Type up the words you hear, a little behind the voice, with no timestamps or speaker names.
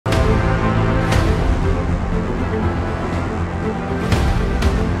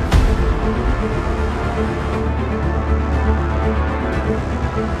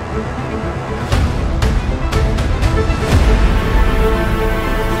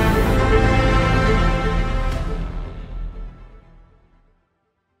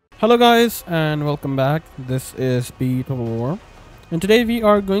Hello guys and welcome back. This is the Totalwar, and today we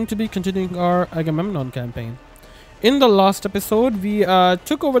are going to be continuing our Agamemnon campaign. In the last episode we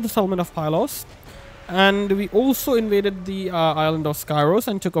took over the settlement of Pylos, and we also invaded the island of Skyros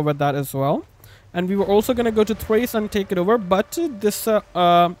and took over that as well. And we were also going to go to Thrace and take it over, but this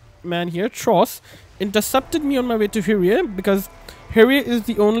man here, Tros, intercepted me on my way to Hyria, because Hyria is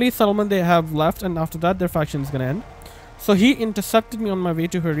the only settlement they have left, and after that their faction is going to end. So he intercepted me on my way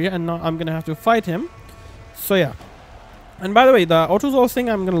to Hyria, and now I'm going to have to fight him. So yeah. And by the way, the auto-resolve thing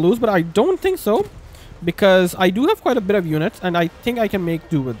I'm going to lose, but I don't think so, because I do have quite a bit of units, and I think I can make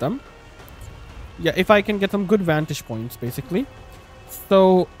do with them. Yeah, if I can get some good vantage points, basically.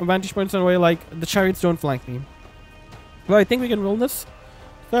 So, vantage points in a way like the chariots don't flank me. Well, I think we can roll this.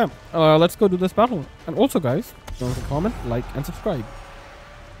 So yeah, let's go do this battle. And also guys, don't forget to comment, like, and subscribe.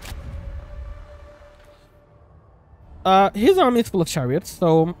 His army is full of chariots,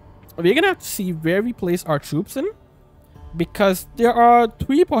 so we're gonna have to see where we place our troops in, because there are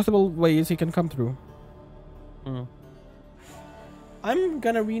 3 possible ways he can come through. I'm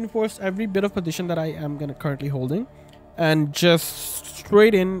gonna reinforce every bit of position that I am currently holding, and just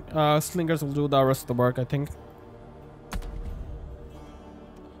straight in slingers will do the rest of the work, I think.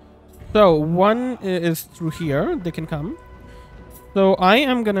 So one is through here, they can come. So I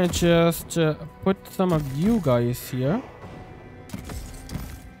am gonna just put some of you guys here.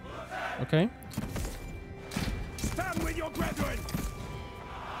 Okay. Stand with your brethren.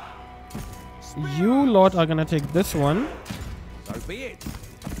 You lot are gonna take this one. So be it.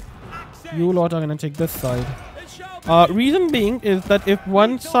 You lot are gonna take this side. Reason being is that if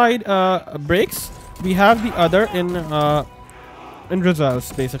one side breaks, we have the other in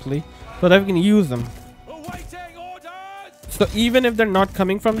reserves, basically, so that we can use them. So even if they're not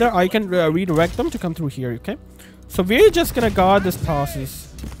coming from there, I can redirect them to come through here. Okay, so we're just gonna guard this passes.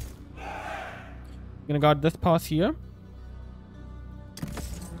 Gonna guard this pass here.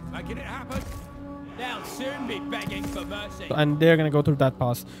 Making it happen. They'll soon be begging for mercy. So, and they're gonna go through that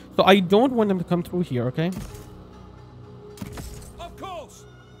pass. So I don't want them to come through here. Okay. Of course.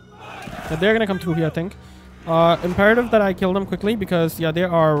 So they're gonna come through here, I think. Imperative that I kill them quickly, because yeah, they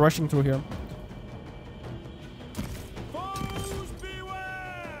are rushing through here.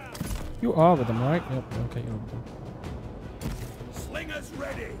 You are with them, right? Yep. Okay, you're with them. Slingers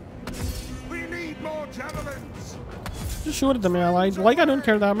ready. We need more javelins. Just shoot at them, yeah. I don't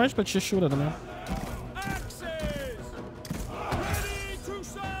care that much, but just shoot at them, yeah. Axes. Ready to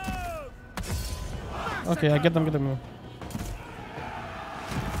serve. Okay, I get them. Forward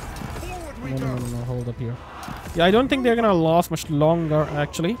we go. No, hold up here. Yeah, I don't think they're gonna last much longer,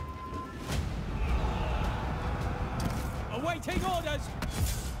 actually. Awaiting orders.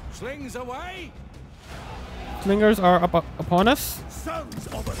 Slings away. Slingers are up upon us. Sons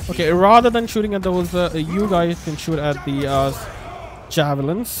of a Okay, rather than shooting at those, you guys can shoot at the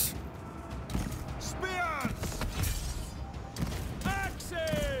javelins. spears.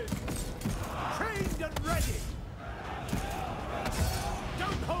 Axes. Trained and ready.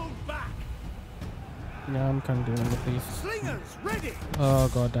 Don't hold back. Yeah, I'm kind of dealing with these. Slingers ready. Oh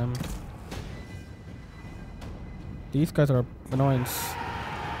god damn it. These guys are annoyance.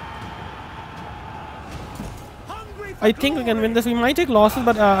 I think we can win this. We might take losses,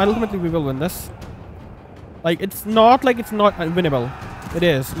 but ultimately we will win this. Like, it's not like it's not winnable. It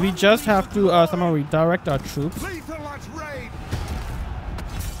is. We just have to somehow redirect our troops. If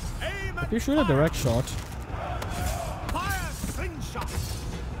you shoot a direct shot. Fire slingshot.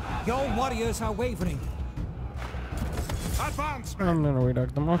 Your warriors are wavering. Advance. I'm gonna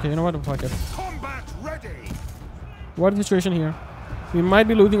redirect them. Okay, you know what? Fuck it. Combat ready. What is the situation here? We might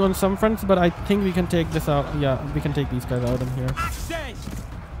be losing on some fronts, but I think we can take this out. Yeah, we can take these guys out in here. Access.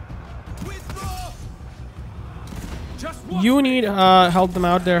 Withdraw. Just You need help them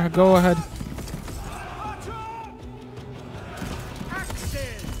out there. Go ahead.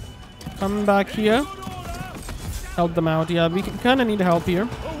 Axes. Come back here. Help them out. Yeah, we kind of need help here.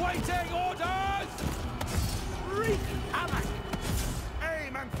 Awaiting orders. Wreak havoc.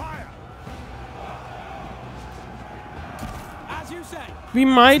 Aim and fire. As you say. We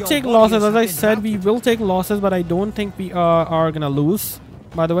might take losses. As I said, we will take losses, but I don't think we are gonna lose,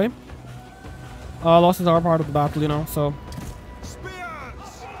 by the way. Losses are part of the battle, you know, so.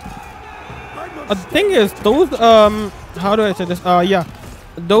 Spears. The thing is, those, how do I say this? Yeah.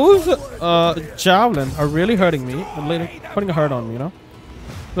 Those, javelins are really hurting me. Putting a hurt on me, you know.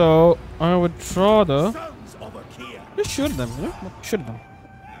 So, I would rather Sons of a kiing. just shoot them, you know? Shoot them.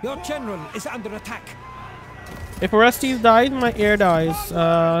 Your general is under attack. If Orestes dies, my heir dies.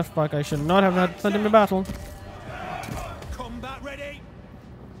 Fuck, I should not have sent him to battle. Combat ready.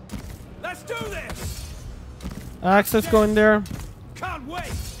 do this! Access going there. Can't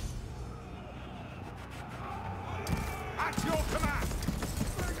wait! At your command!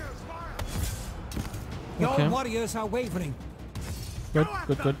 Your Okay. warriors are wavering. Good,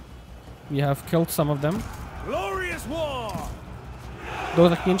 good, good. We have killed some of them. Glorious war!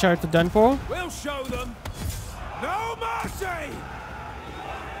 Those Achaean chariots are done for. We'll show them! No mercy!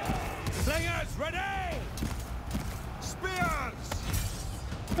 Slingers ready! Spears!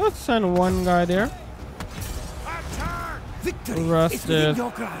 Let's send one guy there. Attack! Victory Rest is within is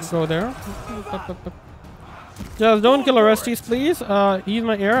your grasp. go there. Just don't kill Orestes, please. He's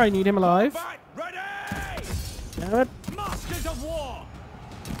my heir. I need him alive. Fight ready! Damn it. Masters of war!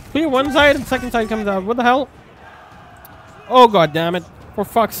 Clear one side and second side comes out. What the hell? Oh god damn it. For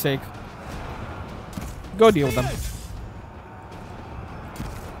fuck's sake. Go deal with them.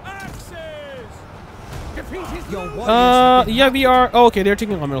 Axes! Your warriors have been Yeah, we are. Oh, okay, they're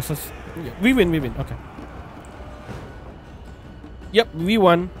taking Omeros. Yeah, we win, we win. Okay. Yep, we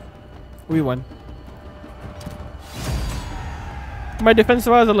won. We won. My defense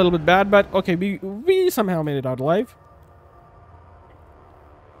was a little bit bad, but okay, we somehow made it out alive.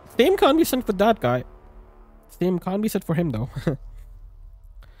 Same can't be sent for that guy. Same can't be set for him though.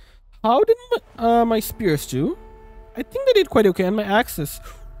 How did my spears do? I think they did quite okay, and my axes,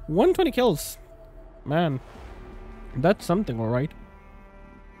 120 kills. Man, that's something, all right.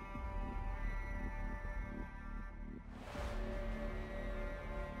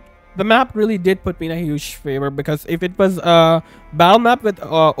 The map really did put me in a huge favor, because if it was a battle map with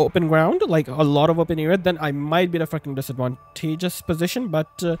open ground, like a lot of open area, then I might be in a fucking disadvantageous position.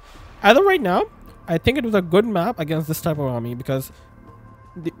 But as of right now, I think it was a good map against this type of army, because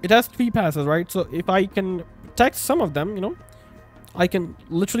it has 3 passes, right? So if I can protect some of them, you know, I can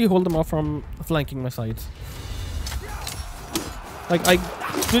literally hold them off from flanking my sides. Like, I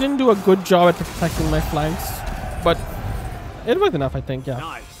didn't do a good job at protecting my flanks, but it was enough, I think, yeah.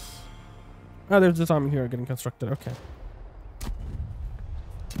 Nice. Ah, there's this army here getting constructed. Okay.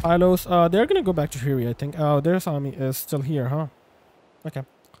 Pylos, they're gonna go back to Hyria, I think. Oh, their army is still here, huh? Okay.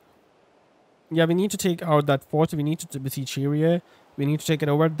 Yeah, we need to take out that fort. We need to besiege Hyria. We need to take it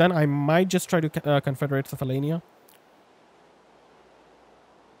over. Then I might just try to confederate Cephallenia.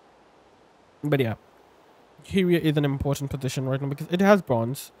 But yeah. Hyria is an important position right now because it has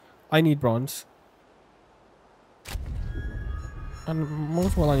bronze. I need bronze. And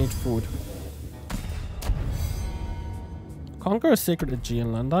most well, I need food. Conquer a sacred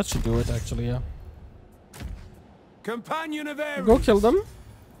Aegean land. That should do it, actually, yeah. Companion of Ares! Go kill them.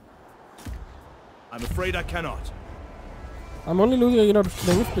 I'm afraid I cannot. I'm only losing a unit of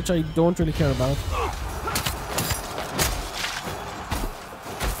things, which I don't really care about.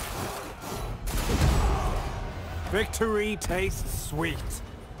 Victory tastes sweet.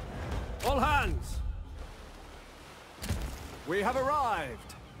 All hands! We have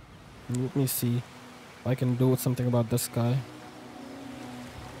arrived. Let me see if I can do something about this guy.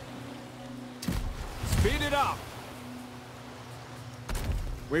 Speed it up.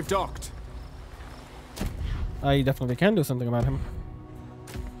 We've docked. I definitely can do something about him.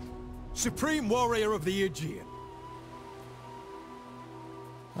 Supreme warrior of the Aegean.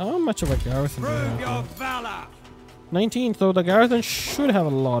 How much of a garrison do I Prove have your here? valor. 19, so the garrison should have a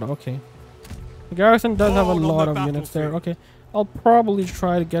lot. Okay. The garrison does have a Fall on lot the of units there. battlefield. Okay. I'll probably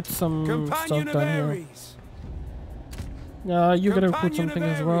try to get some Companion stuff of done here. Ares. Yeah, you gotta put Companion of something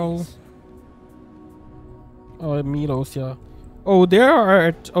as well. Ares. Oh, Milos, yeah. Oh, there are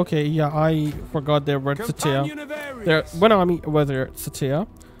at... Okay, yeah, I forgot they were at Satea. Companion of Ares. There, one army was there at Satea.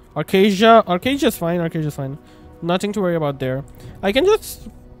 Arcasia's fine, Arcasia's fine. Nothing to worry about there. I can just...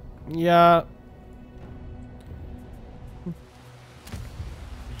 Yeah.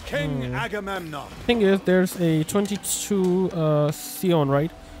 King Agamemnon. Thing is, there's a 22 Sion,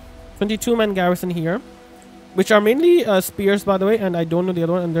 right? 22 man garrison here, which are mainly spears, by the way, and I don't know the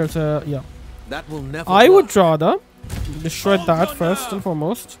other one. And there's a yeah. That will never I would work. rather destroy Hold that on first now. and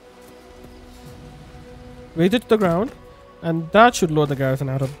foremost. Raise it to the ground, and that should lower the garrison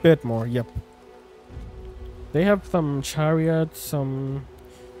out a bit more. Yep. They have some chariots, some.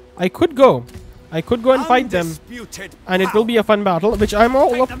 I could go and fight them. Undisputed And it will be a fun battle, which I'm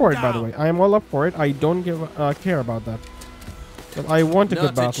all Take up them for it, by the down. way. I am all up for it. I don't care about that. But I want a good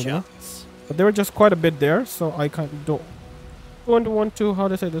Not a battle, you know? chance. But there were just quite a bit there, so I don't want to, how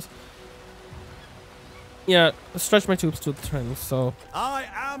to say this? Yeah, stretch my tubes to the trend, so... I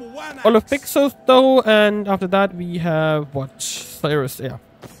am Wanax. All of Pixos, though, and after that we have, what? Cyrus, yeah.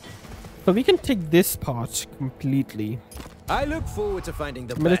 So we can take this part completely. I look forward to finding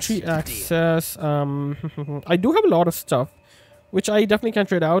the Military best deal. access, I do have a lot of stuff, which I definitely can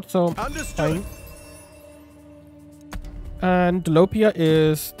trade out, so Understood. fine. And Dolopia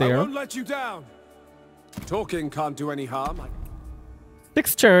is I there. won't let you down. Talking can't do any harm.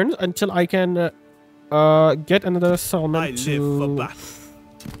 6 turns until I can get another I settlement live to... for battle.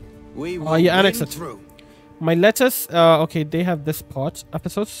 We will you annex win it. through. My lettuce, okay, they have this pot.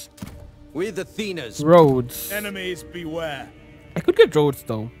 Ephesus. With Athena's Rhodes. Enemies beware. I could get Rhodes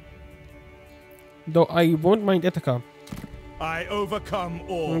though. Though I won't mind Ithaca. I overcome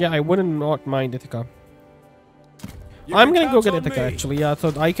all. Yeah, I wouldn't not mind Ithaca. You I'm can gonna go count get on Ithaca me. actually, yeah,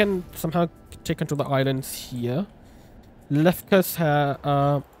 so I can somehow take control of the islands here. Lefkas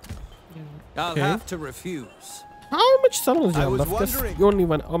I'll okay. have to refuse. How much settlements do I you was have left? wondering. You only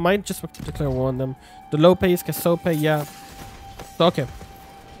one. I might just declare war on them. The Lopez, Cassiope, yeah. So, okay.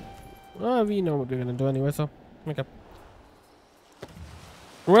 We know what we're gonna do anyway, so okay.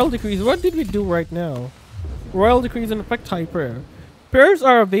 Royal decrees. What did we do right now? Royal decrees in effect high prayer. Prayers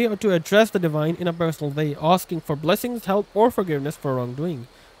are a way to address the divine in a personal way, asking for blessings, help, or forgiveness for wrongdoing.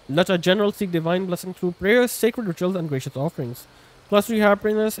 Let a general seek divine blessing through prayers, sacred rituals, and gracious offerings. Plus 3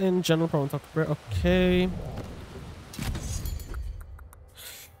 happiness in general province of prayer. Okay.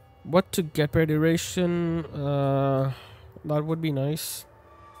 What to get prayer duration? That would be nice.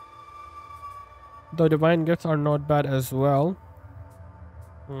 The divine gifts are not bad as well.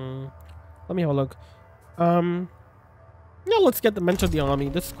 Let me have a look. Yeah, let's get the mentor of the army.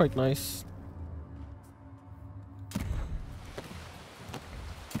 This is quite nice.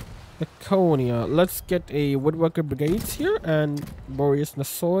 Laconia. Let's get a woodworker brigades here and Boreas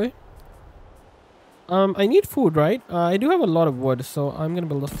Nassoi. I need food, right? I do have a lot of wood, so I'm gonna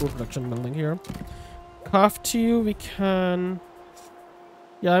build a food production building here. Craft you, we can.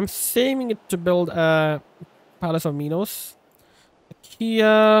 Yeah, I'm saving it to build a Palace of Minos.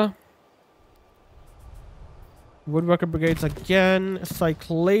 Achaea. Woodworker brigades again.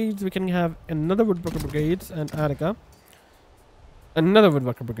 Cyclades, we can have another woodworker brigades and Attica. Another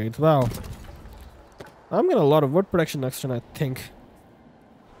woodworker brigades. Wow. I'm getting a lot of wood production next turn, I think.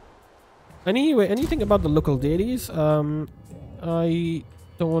 Anyway, anything about the local deities? I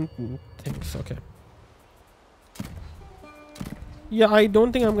don't think so. Okay. Yeah, I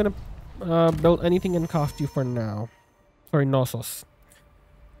don't think I'm gonna build anything in Kaftu for now. Sorry, Knossos.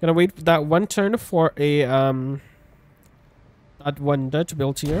 Gonna wait that one turn for a that wonder to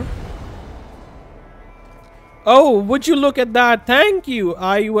build here. Oh, would you look at that? Thank you.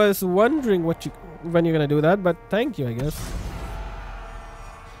 I was wondering when you're gonna do that, but thank you, I guess.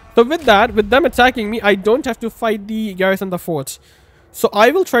 So with that, with them attacking me, I don't have to fight the garrison the forts. So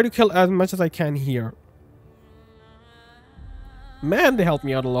I will try to kill as much as I can here. Man, they helped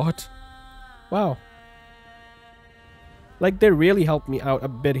me out a lot. Wow. Like, they really helped me out a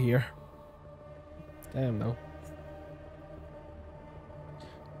bit here. Damn, though.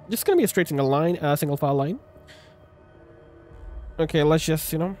 Just gonna be a straight single line, single file line. Okay, let's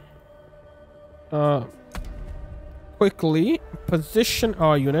just, you know, quickly position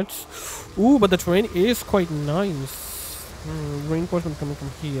our units. Ooh, but the terrain is quite nice. Reinforcement coming from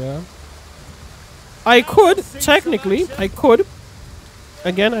here. I could, technically, I could.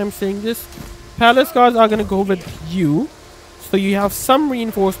 Again, I'm saying this. Palace guards are gonna go with you. So you have some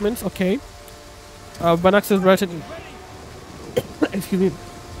reinforcements, okay. Wanax is ready. Excuse me.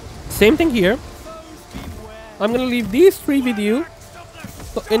 Same thing here. I'm gonna leave these 3 with you.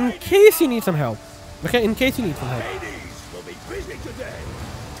 So in case you need some help. Okay, in case you need some help.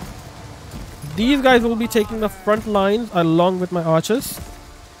 These guys will be taking the front lines along with my archers.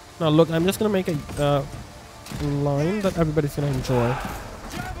 Now look, I'm just gonna make a line that everybody's gonna enjoy.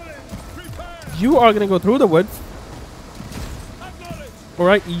 You are gonna go through the woods.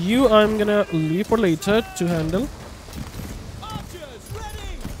 Alright, you I'm gonna leave for later to handle.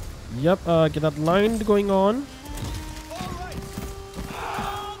 Yep, get that line going on.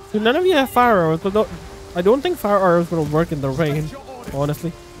 So none of you have fire arrows, but I don't think fire arrows will work in the rain,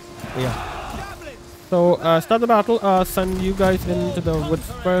 honestly. Yeah. So, start the battle. Send you guys into the woods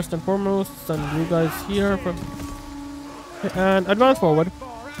first and foremost. Send you guys here. And advance forward.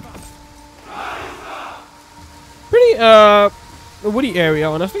 Pretty, woody area,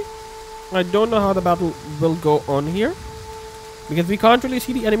 honestly. I don't know how the battle will go on here. Because we can't really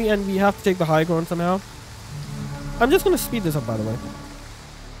see the enemy and we have to take the high ground somehow. I'm just gonna speed this up, by the way.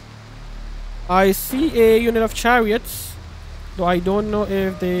 I see a unit of chariots. Though I don't know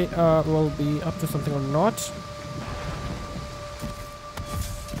if they will be up to something or not.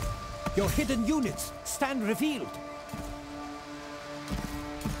 Your hidden units stand revealed.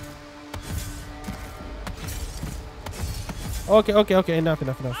 Okay, enough.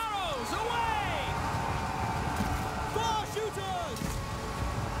 Arrows away! 4 shooters!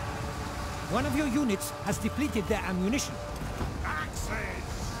 One of your units has depleted their ammunition. Axes!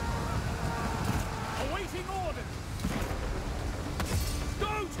 Awaiting orders!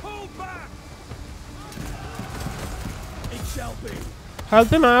 Don't hold back! It shall be. Help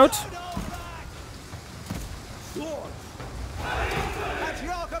him out. Don't hold back! Swords! At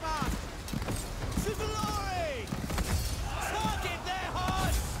your command! To glory! Target their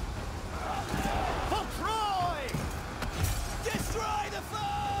hearts! For Troy! Destroy the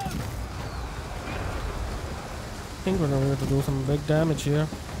foe! I think we're going to do some big damage here.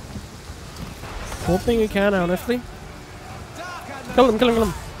 Hoping we can, honestly. Kill him, kill him, kill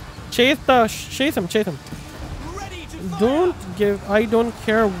him. Chase him, chase him. Ready to Don't give, I don't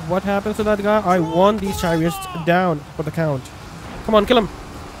care what happens to that guy. I want these chariots down for the count. Come on, kill him.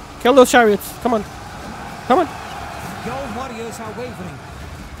 Kill those chariots. Come on. Come on. Your warriors are wavering.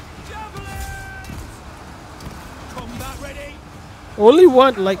 javelins! Combat ready! Only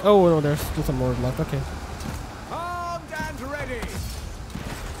one, like, oh no, there's still some more left. Okay. Armed and ready!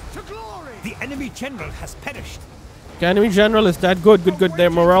 To glory! The enemy general has perished. The enemy general is that good, good, good. Their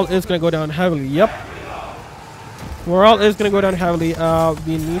morale is gonna go down heavily. Yep. Morale is gonna go down heavily.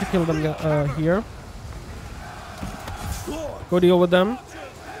 We need to kill them here. Go deal with them.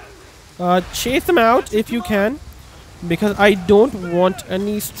 Chase them out if you can, because I don't want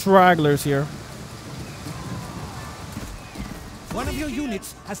any stragglers here. One of your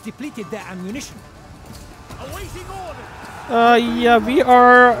units has depleted their ammunition. Awaiting orders! Yeah, we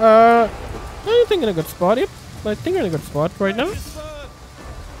are. I think in a good spot. Yep. I think we're in a good spot right now.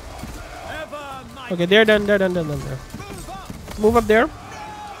 Okay, they're done. They're done. They're done. There. Move up there.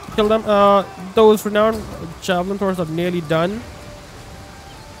 Kill them. Those renowned javelin throwers are nearly done.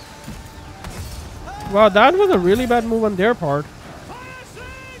 Wow, that was a really bad move on their part.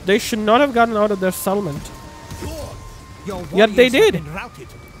 They should not have gotten out of their settlement. Your Yet they warriors have did. been routed.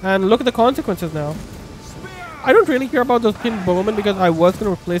 And look at the consequences now. I don't really care about those pinned bowmen because I was going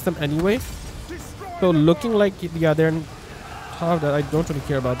to replace them anyway. So looking like, yeah, they're in top of that. I don't really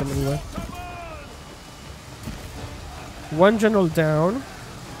care about them anyway. One general down.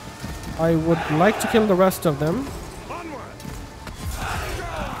 I would like to kill the rest of them.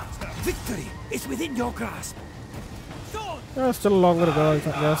 Victory is within your grasp. Still a long way to go, I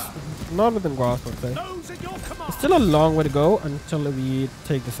guess. Not within grasp, I'd say. Those at your command! Still a long way to go until we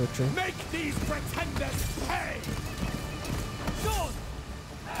take this victory. Make these pretenders pay! Sword!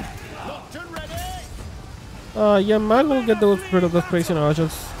 Locked and ready! Yeah, might as well get rid of those Thracian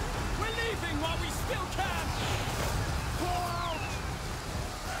archers. We're leaving while we still can! Pour out!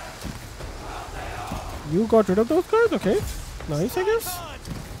 You got rid of those guys? Okay. Nice, I guess.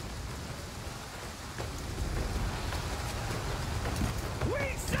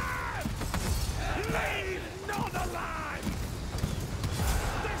 We serve! Leave none alive!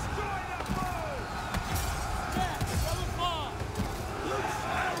 Destroy the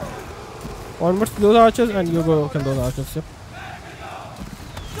foe! Onwards to those archers, and you go kill those archers. Yep.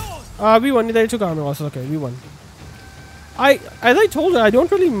 We won. They took armor also. Okay, we won. As I told you, I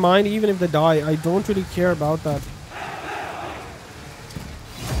don't really mind even if they die. I don't really care about that.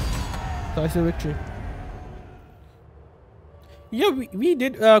 Decisive victory. Yeah, we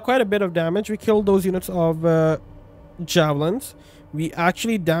did quite a bit of damage. We killed those units of javelins. We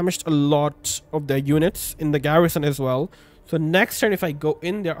actually damaged a lot of their units in the garrison as well. So next turn, if I go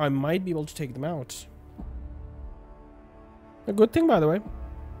in there, I might be able to take them out. A good thing, by the way.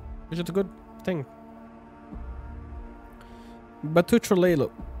 Which is a good thing. Batutralelo.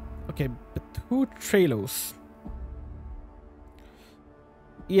 Okay, Batutralos.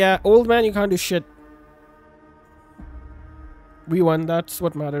 Yeah, old man, you can't do shit. We won, that's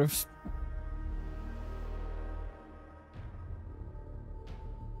what matters.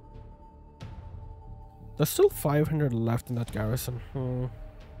 There's still 500 left in that garrison.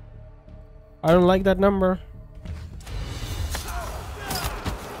 I don't like that number.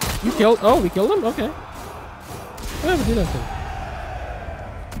 You killed? Oh, we killed him? Okay. Yeah, we did that thing.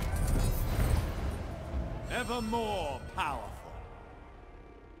 Ever more powerful.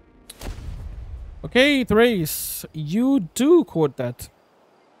 Okay, Thrace, you do quote that.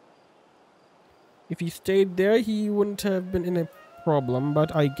 If he stayed there, he wouldn't have been in a problem,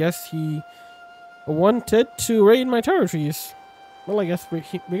 but I guess he wanted to raid my territories. Well, I guess we're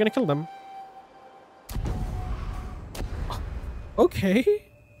gonna kill them. Okay.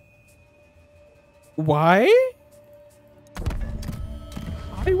 Why?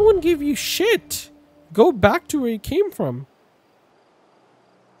 I won't give you shit. Go back to where you came from.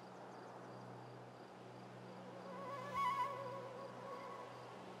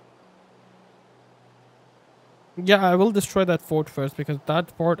 Yeah, I will destroy that fort first because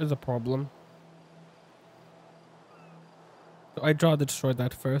that fort is a problem. I'd rather destroy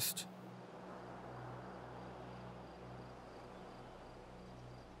that first.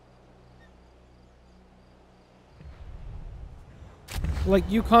 Like,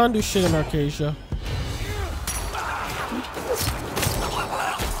 you can't do shit in Arcasia.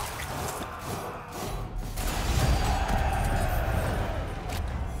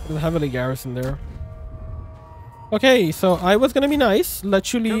 There's heavily garrison there. Okay, so I was gonna be nice,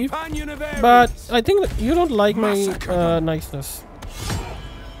 let you leave, but I think that you don't like my niceness.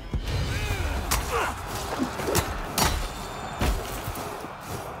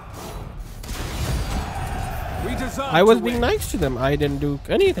 I was being nice to them. I didn't do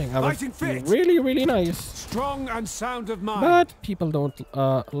anything. I was really, really nice. Strong and sound of mind. But people don't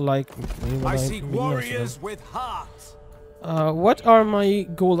like me when I I'm seek being nice to warriors them. with hearts. What are my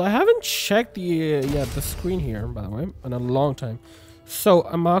goals? I haven't checked the screen here, by the way, in a long time. So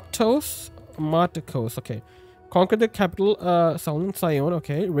Amatos, okay. Conquer the capital, Southern Sion,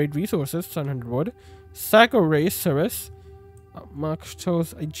 okay. Raid resources, 700 wood. Sack or raise Cirrus.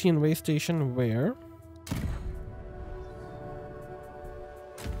 Amatos, Aegean way station, where?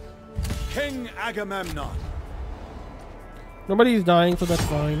 King Agamemnon. Nobody's dying, so that's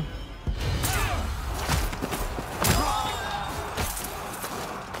fine.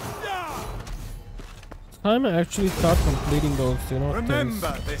 Time I actually start completing those, you know,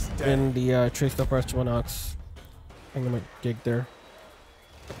 Remember this day. in the Trace the First Wanax. I think I might gig there.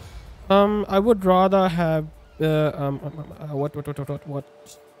 I would rather have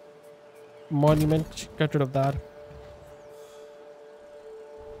what monument. Get rid of that.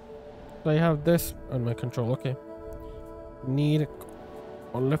 I have this on my control. Okay. Need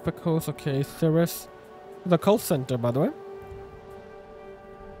Olympicos. Okay, Cirrus. The cult center, by the way.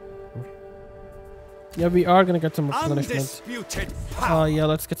 Yeah, we are gonna get some replenishment. Yeah,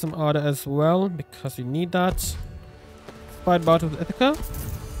 let's get some order as well because we need that. Fight battle with Ithaca.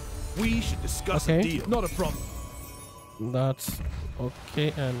 We should discuss a deal. Not a problem. That's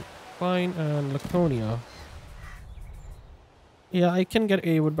okay and fine. And Laconia. Yeah, I can get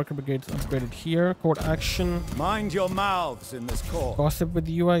a Woodbucker Brigades upgraded here. Court action. Mind your mouths in this court. Gossip with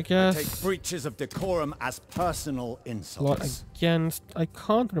you, I guess. Take breaches of decorum as personal Lot insults. against. I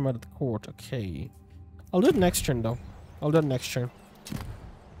can't remember the court. Okay. I'll do it next turn though. I'll do it next turn.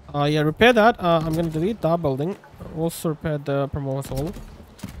 Yeah, repair that. I'm gonna delete that building. Also repair the Promoter's Hall.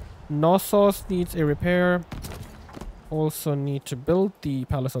 Knossos needs a repair. Also need to build the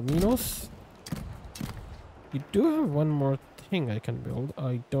Palace of Minos. You do have one more thing I can build.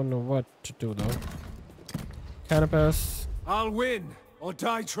 I don't know what to do though. Canopus. I'll win or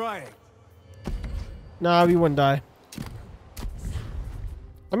die trying. Nah, we won't die.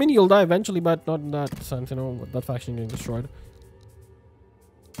 I mean, you'll die eventually, but not in that sense, you know, that faction getting destroyed.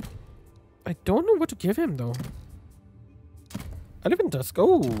 I don't know what to give him, though. I live in Dusk.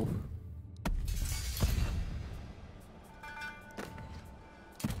 Oh!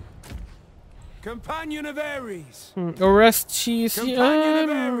 Companion of Ares. Arrest cheese. Companion of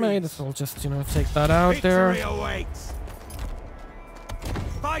Yeah, Ares. might as well just, you know, take that out there. Victory awaits.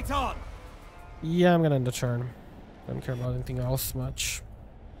 Fight on. Yeah, I'm gonna end the turn. Don't care about anything else much.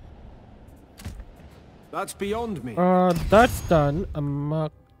 That's beyond me. That's done.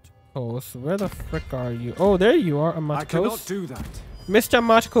 Amatkos. Where the frick are you? Oh, there you are, Amatkos. I cannot do that. Mr.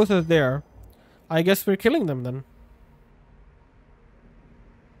 Amatkos is there. I guess we're killing them then.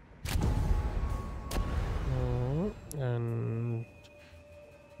 And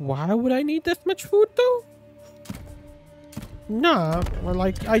why would I need this much food though? Nah, well,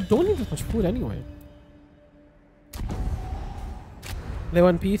 like I don't need this much food anyway. They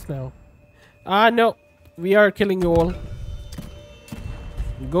want peace now. No, we are killing you all.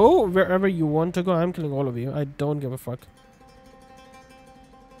 Go wherever you want to go. I'm killing all of you. I don't give a fuck.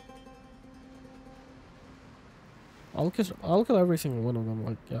 I'll kill every single one of them.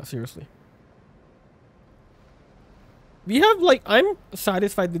 Like, yeah, seriously. We have, like, I'm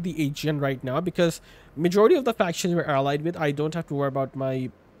satisfied with the Aegean right now because majority of the factions we're allied with, I don't have to worry about my,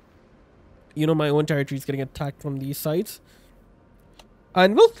 you know, my own territories getting attacked from these sides.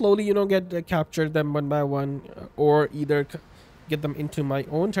 And we'll slowly, you know, get capture them one by one, or either get them into my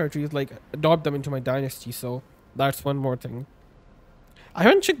own territories, like adopt them into my dynasty. So that's one more thing. I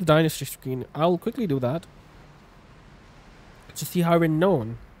haven't checked the dynasty screen. I'll quickly do that to see how we're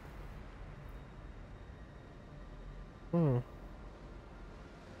known.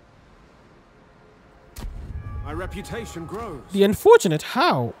 My reputation grows. The unfortunate.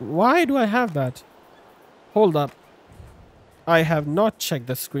 How? Why do I have that? Hold up. I have not checked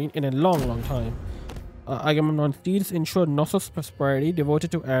the screen in a long time. Agamemnon deeds ensure Knossos' prosperity,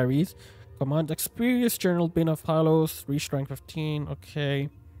 devoted to Ares, Command experience, General Bane of Hylos, reach rank 15. Okay.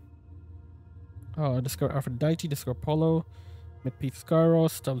 Discover Aphrodite, discover Apollo, mid-piece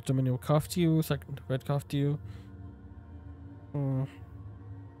Skyros, double Dominion cuff to you, second red cuff to you.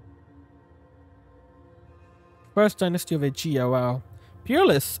 First Dynasty of Aegean, wow.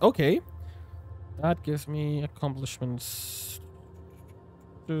 Peerless, okay. That gives me accomplishments.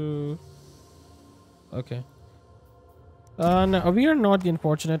 Okay. No, we are not the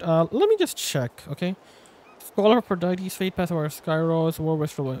unfortunate. Let me just check, okay? Scholar of Aphrodite's Fate Path or Skyros, War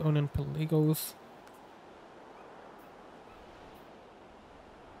Westral Onan Pelagos.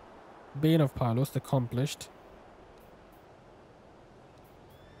 Bane of Pylos, accomplished.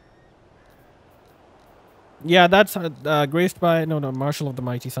 Yeah, that's graced by no, Marshal of the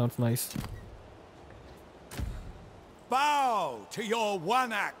Mighty sounds nice. Bow to your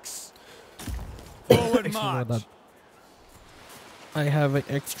Wanax. Forward march. I have an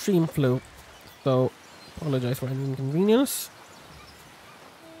extreme flu, so apologize for any inconvenience.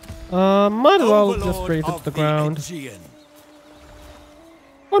 Might as well just raise it to the ground. Aegean.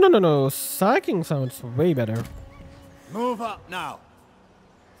 Oh no, sacking sounds way better. Move up now.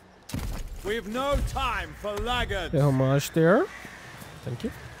 We've no time for laggards. The homage there. Thank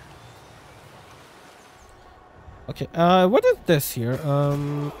you. Okay, what is this here?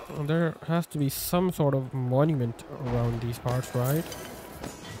 There has to be some sort of monument around these parts, right?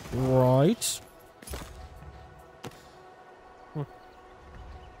 Right.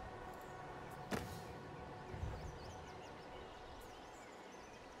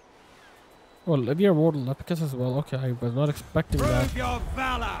 Oh, Libya Wardle Epicus as well. Okay, I was not expecting that. Prove your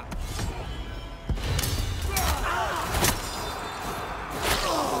valor.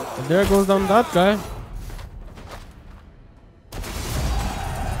 And there goes down that guy.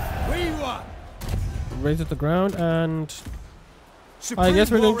 We won. Raise it to the ground and Supreme I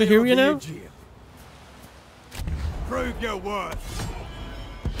guess we're going to hear you now. Aegean. Prove your worth.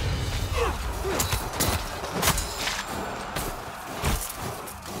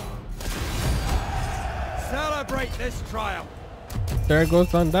 Celebrate this triumph. There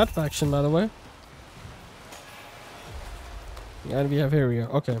goes down that faction, by the way. And we have Hyria.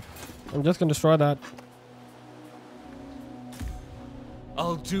 Okay. I'm just going to destroy that.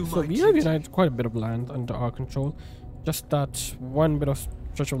 I'll do So we have united quite a bit of land under our control. Just that one bit of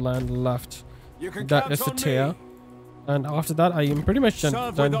stretch of land left. That is the tear. And after that, I am pretty much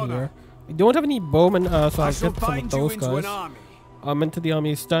done here. I don't have any bowmen, so I'll get some of those guys. Into the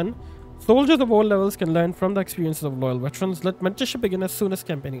army is done. Soldiers of all levels can learn from the experiences of loyal veterans. Let mentorship begin as soon as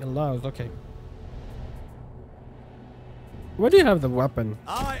campaigning allows. Okay. Where do you have the weapon?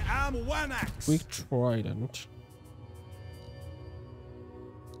 I am Wanax. Weak trident.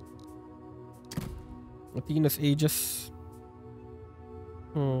 Athena's Aegis.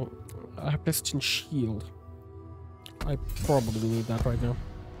 I have piston shield. I probably need that right now.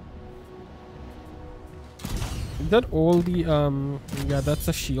 Is that all the yeah, that's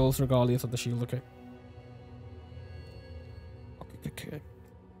the shields regardless of the shield. Okay. Okay.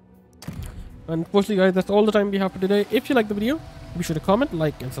 Unfortunately, guys, that's all the time we have for today. If you like the video, be sure to comment,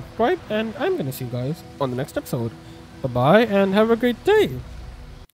 like, and subscribe. And I'm gonna see you guys on the next episode. Bye bye, and have a great day.